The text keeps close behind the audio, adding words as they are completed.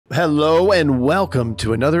Hello and welcome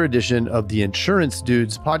to another edition of the Insurance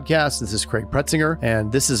Dudes podcast. This is Craig Pretzinger,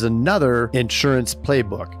 and this is another insurance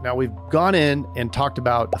playbook. Now, we've gone in and talked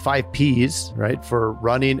about the 5 Ps, right, for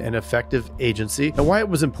running an effective agency and why it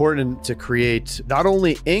was important to create not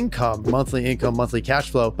only income, monthly cash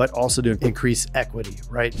flow, but also to increase equity,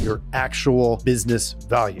 right? Your actual business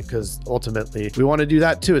value, because ultimately we want to do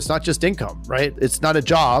that too. It's not just income, right? It's not a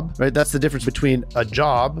job, right? That's the difference between a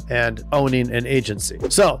job and owning an agency.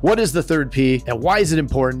 So what is the third P and why is it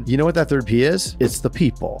important? You know what that third P is? It's the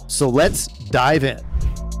people. So let's dive in.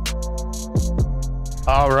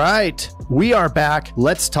 All right, we are back.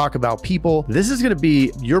 Let's talk about people. This is going to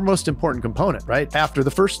be your most important component, right? After the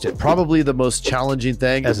first two, probably the most challenging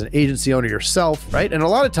thing as an agency owner yourself, right? And a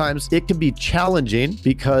lot of times it can be challenging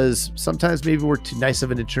because sometimes maybe we're too nice of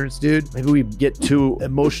an insurance dude. Maybe we get too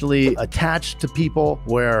emotionally attached to people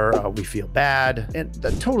where we feel bad, and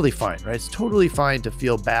that's totally fine, right? It's totally fine to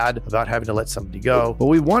feel bad about having to let somebody go. What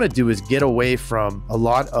we want to do is get away from a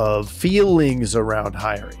lot of feelings around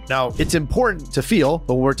hiring. Now, it's important to feel,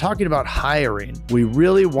 but when we're talking about hiring, we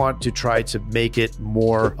really want to try to make it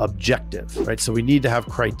more objective, right? So we need to have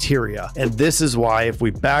criteria. And this is why if we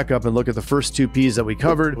back up and look at the first 2 Ps that we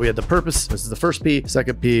covered, we had the purpose. This is the first P.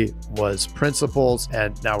 Second P was principles.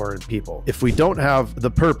 And now we're in people. If we don't have the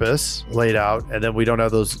purpose laid out, and then we don't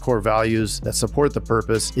have those core values that support the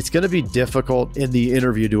purpose, it's going to be difficult in the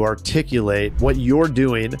interview to articulate what you're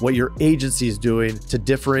doing, what your agency is doing to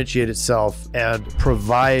differentiate itself and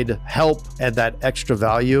provide help and that extra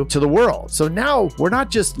value to the world. So now we're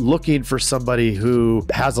not just looking for somebody who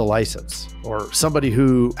has a license or somebody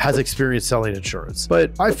who has experience selling insurance.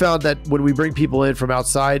 But I found that when we bring people in from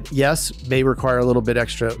outside, yes, may require a little bit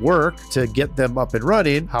extra work to get them up and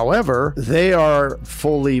running. However, they are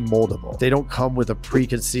fully moldable. They don't come with a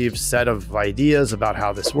preconceived set of ideas about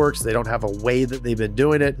how this works. They don't have a way that they've been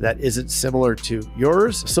doing it that isn't similar to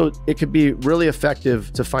yours. So it can be really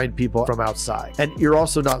effective to find people from outside. And you're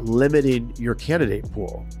also not limiting your candidate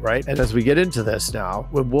pool, right? And as we get into this now,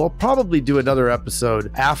 we'll probably do another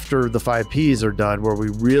episode after the 5 Ps are done where we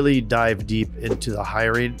really dive deep into the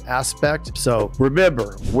hiring aspect. So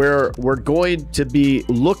remember, we're going to be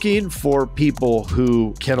looking for people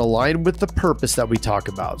who can align with the purpose that we talk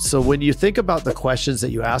about. So when you think about the questions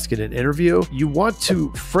that you ask in an interview, you want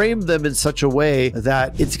to frame them in such a way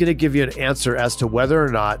that it's going to give you an answer as to whether or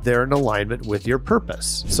not they're in alignment with your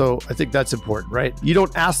purpose. So I think that's important, right? You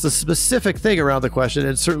don't ask the specific thing around the question,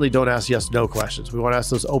 and certainly don't ask yes/no questions. We want to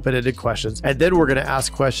ask those open-ended questions. And then we're going to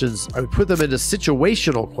ask questions, I would put them into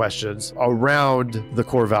situational questions around the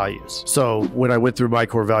core values. So when I went through my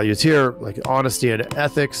core values here, like honesty and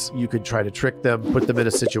ethics, you could try to trick them, put them in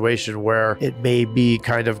a situation where it may be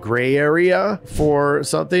kind of gray area for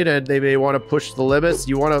something and they may want to push the limits.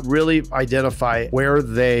 You want to really identify where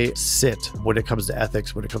they sit when it comes to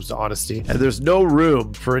ethics, when it comes to honesty. And there's no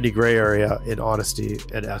room for any gray area in honesty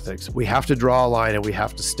and ethics. We have to draw a line and we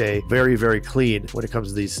have to stay very, very clean when it comes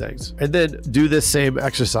to these things. And then do this same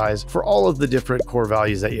exercise for all of the different core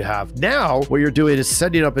values that you have. Now, what you're doing is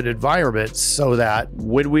setting up an environment so that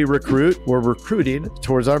when we recruit, we're recruiting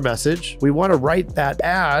towards our message. We want to write that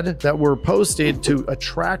ad that we're posting to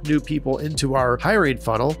attract new people into our hiring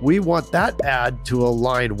funnel. We want that ad to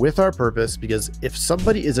align with our purpose, because if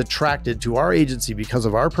somebody is attracted to our agency because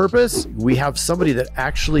of our purpose, we have somebody that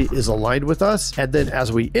actually is aligned with us. And then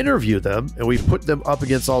as we interview them and we put them up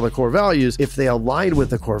against all the core values, if they align with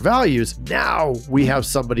the core values, now we have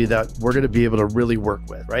somebody that we're going to be able to really work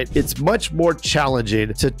with, right? It's much more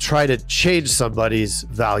challenging to try to change somebody's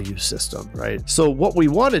value system, right? So what we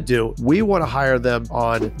want to do, we want to hire them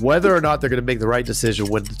on whether or not they're going to make the right decision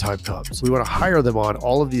when the time comes. We want to hire them on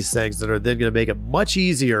all of these things that are then going to make it much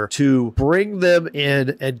easier to bring them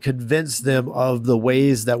in and convince them of the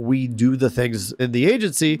ways that we do the things in the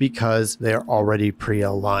agency, because they're already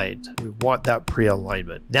pre-aligned. We want that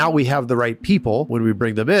pre-alignment. Now we have the right people when we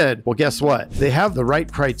bring them in. Well, guess what? They have the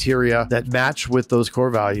right criteria that match with those core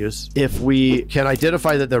values. If we can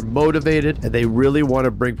identify that they're motivated and they really want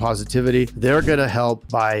to bring positivity, they're going to help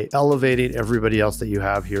by elevating everybody else that you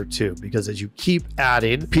have here too. Because as you keep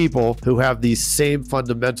adding people who have these same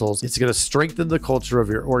fundamentals, it's going to strengthen the culture of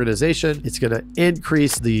your organization. It's going to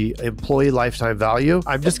increase the employee lifetime value.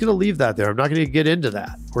 I'm just going to leave that there. I'm not going to get into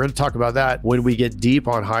that. We're going to talk about that when we get deep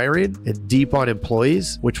on hiring and deep on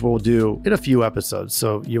employees, which we'll do in a few episodes.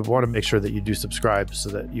 So you want to make sure that you do subscribe so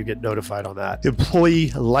that you get notified on that.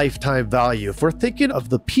 Employee lifetime value. If we're thinking of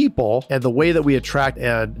the people and the way that we attract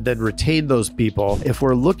and then retain those people, if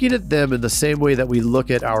we're looking at them in the same way that we look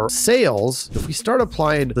at our sales, if we start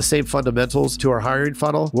applying the same fundamentals to our hiring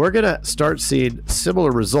funnel, we're going to start seeing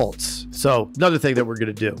similar results. So another thing that we're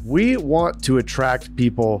going to do, we want to attract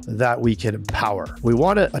people that we can empower. We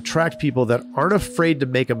want to attract people that aren't afraid to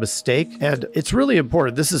make a mistake. And it's really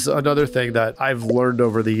important. This is another thing that I've learned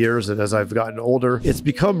over the years. And as I've gotten older, it's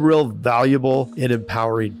become real valuable in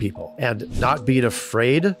empowering people and not being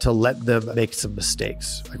afraid to let them make some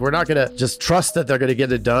mistakes. Like, we're not going to just trust that they're going to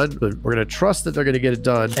get it done, but we're going to trust that they're going to get it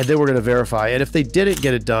done. And then we're going to verify. And if they didn't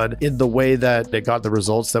get it done in the way that they got the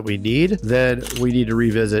results that we need, then we need to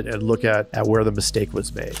revisit and look at where the mistake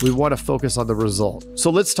was made. We want to focus on the result. So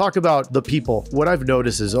let's talk about the people. What I've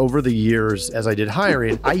noticed is over the years, as I did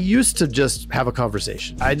hiring, I used to just have a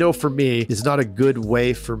conversation. I know for me, it's not a good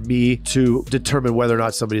way for me to determine whether or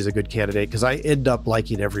not somebody's a good candidate because I end up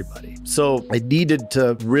liking everybody. So I needed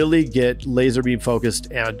to really get laser beam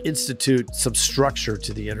focused and institute some structure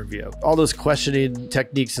to the interview. All those questioning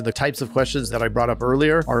techniques and the types of questions that I brought up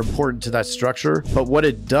earlier are important to that structure. But what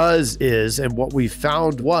it does is, and what we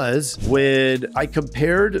found was, when I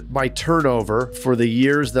compared my turnover for the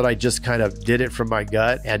years that I just kind of did it from my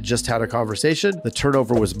gut and just had a conversation, the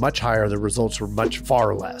turnover was much higher. The results were much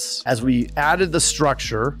far less. As we added the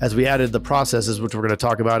structure, as we added the processes, which we're going to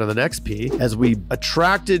talk about in the next P, as we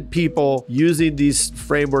attracted people using these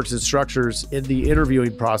frameworks and structures in the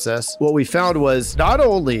interviewing process, what we found was not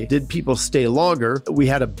only did people stay longer, we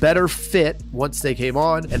had a better fit once they came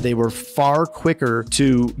on, and they were far quicker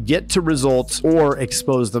to get to results or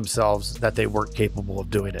expose themselves that they weren't capable of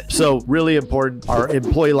doing it. So really important. Our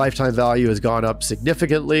employee lifetime value has gone up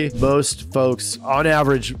significantly. Most folks, on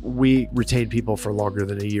average, we retain people for longer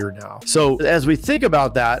than a year now. So as we think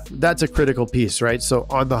about that, that's a critical piece, right? So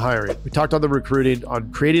on the hiring, we talked on the recruiting,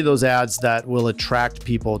 on creating those ads that will attract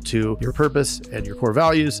people to your purpose and your core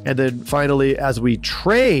values. And then finally, as we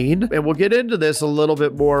train, and we'll get into this a little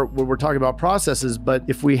bit more when we're talking about processes, but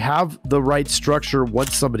if we have the right structure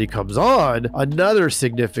once somebody comes on, another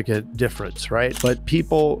significant difference, right? But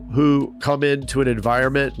people who come into an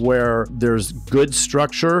environment where there's good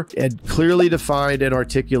structure and clearly defined and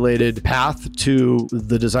articulated path to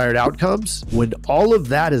the desired outcomes, when all of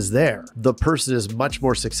that is there, the person is much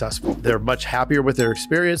more successful. They're much happier with their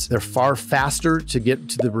experience. They're far faster to get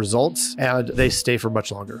to the results, and they stay for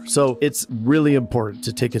much longer. So it's really important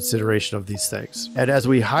to take consideration of these things. And as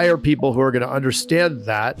we hire people who are going to understand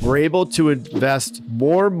that, we're able to invest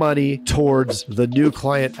more money towards the new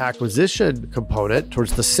client acquisition component,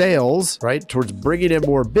 towards the sales, right? Towards bringing in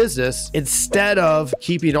more business, instead of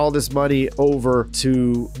keeping all this money over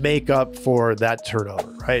to make up for that turnover,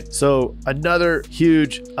 right? So another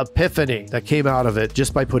huge epiphany that came out of it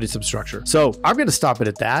just by putting some structure. So I'm going to stop it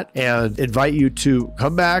at that and invite you to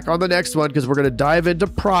come back on the next one, because we're going to dive into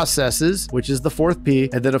processes, which is the fourth P.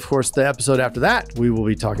 And then of course, the episode after that, we will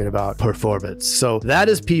be talking about performance. So that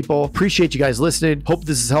is people. Appreciate you guys listening. Hope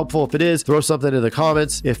this is helpful. If it is, throw something in the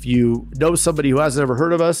comments. If you know somebody who hasn't ever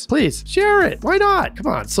heard of us, please share it. Why not? Come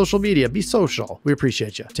on, social media, be social. We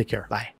appreciate you. Take care. Bye.